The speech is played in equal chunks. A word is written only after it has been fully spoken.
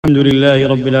الحمد لله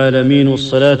رب العالمين،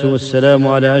 والصلاة والسلام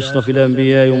على أشرف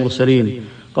الأنبياء والمرسلين.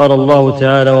 قال الله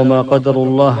تعالى: وما قدر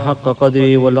الله حق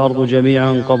قدره والأرض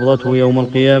جميعا قبضته يوم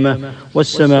القيامة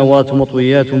والسماوات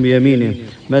مطويات بيمينه.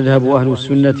 مذهب أهل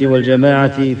السنة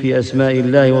والجماعة في أسماء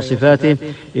الله وصفاته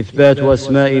إثبات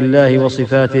أسماء الله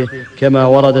وصفاته كما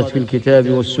وردت في الكتاب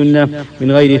والسنة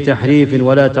من غير تحريف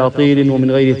ولا تعطيل،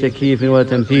 ومن غير تكييف ولا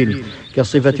تمثيل،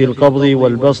 كصفة القبض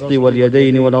والبسط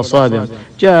واليدين والأصابع.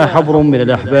 جاء حبر من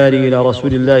الأحبار إلى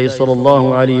رسول الله صلى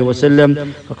الله عليه وسلم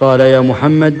فقال: يا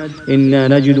محمد، إنا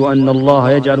نجد أن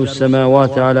الله يجعل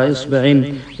السماوات على إصبع،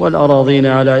 والأراضين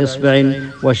على إصبع،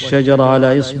 والشجر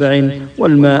على إصبع،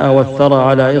 والماء والثرى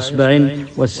على إصبع،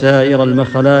 والسائر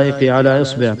المخلائق على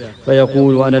إصبع،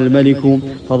 فيقول: أنا الملك.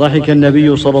 فضحك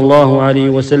النبي صلى الله عليه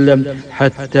وسلم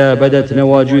حتى بدت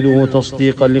نواجذه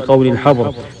تصديقا لقول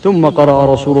الحبر. ثم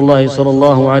قرأ رسول الله صلى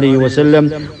الله عليه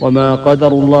وسلم: وما قدر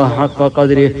الله حق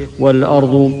قدره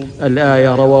والأرض،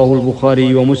 الآية، رواه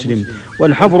البخاري ومسلم.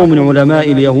 والحبر من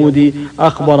علماء اليهود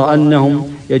أخبر أنهم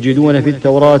يجدون في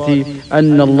التوراة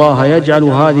أن الله يجعل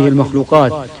هذه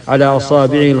المخلوقات على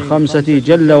أصابعه الخمسة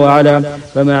جل وعلا،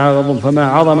 فما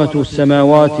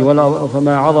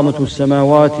عظمة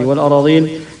السماوات والأراضين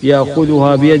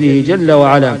يأخذها بيده جل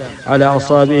وعلا على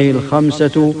أصابعه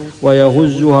الخمسة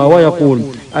ويهزها ويقول: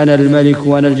 أنا الملك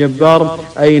وأنا الجبار،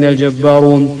 أين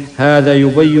الجبارون؟ هذا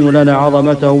يبين لنا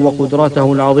عظمته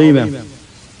وقدرته العظيمة.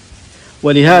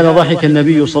 ولهذا ضحك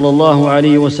النبي صلى الله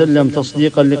عليه وسلم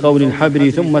تصديقا لقول الحبر،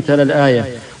 ثم تلا الآية.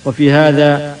 وفي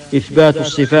هذا إثبات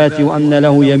الصفات، وأن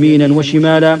له يمينا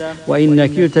وشمالا، وإن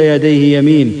كلتا يديه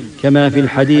يمين، كما في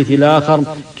الحديث الآخر: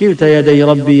 كلتا يدي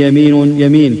ربي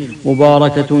يمين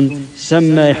مباركة،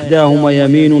 سمى إحداهما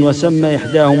يمين وسمى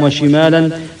إحداهما شمالا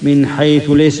من حيث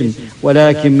الاسم،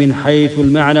 ولكن من حيث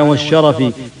المعنى والشرف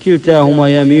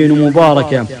كلتاهما يمين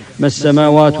مباركة. ما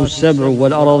السماوات السبع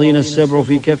والأراضين السبع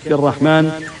في كف الرحمن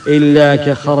إلا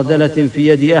كخردلة في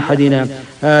يد أحدنا.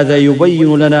 هذا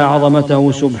يبين لنا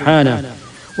عظمته سبحانه،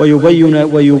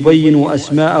 ويبين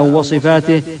أسماءه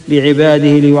وصفاته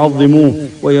لعباده ليعظموه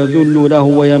ويذلوا له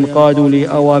وينقادوا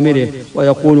لأوامره.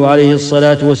 ويقول عليه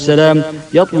الصلاة والسلام: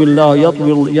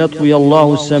 يطوي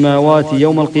الله السماوات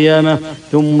يوم القيامة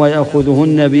ثم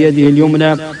يأخذهن بيده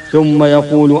اليمنى ثم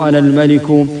يقول: أنا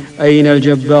الملك، أين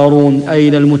الجبارون؟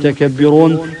 أين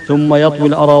المتكبرون؟ ثم يطوي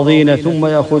الأراضين ثم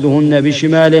يأخذهن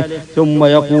بشماله ثم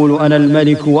يقول: أنا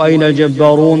الملك، أين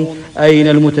الجبارون؟ أين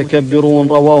المتكبرون؟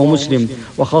 رواه مسلم.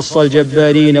 وخص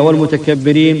الجبارين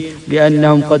والمتكبرين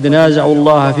لأنهم قد نازعوا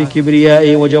الله في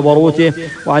كبريائه وجبروته.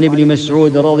 وعن ابن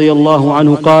مسعود رضي الله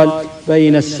عنه قال: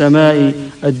 بين السماء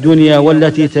الدنيا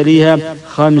والتي تليها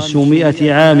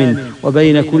 500 عام،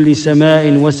 وبين كل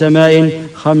سماء وسماء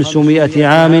 500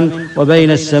 عام،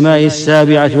 وبين السماء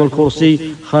السابعة والكرسي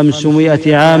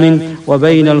 500 عام،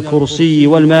 وبين الكرسي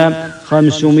والماء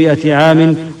 500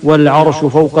 عام، والعرش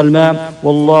فوق الماء،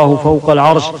 والله فوق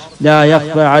العرش، لا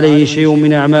يخفى عليه شيء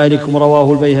من أعمالكم،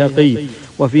 رواه البيهقي.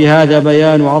 وفي هذا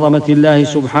بيان عظمة الله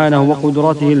سبحانه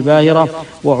وقدرته الباهرة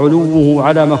وعلوه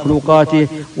على مخلوقاته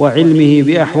وعلمه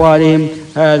بأحوالهم.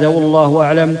 هذا والله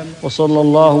أعلم، وصلى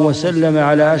الله وسلم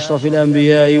على أشرف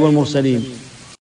الأنبياء والمرسلين.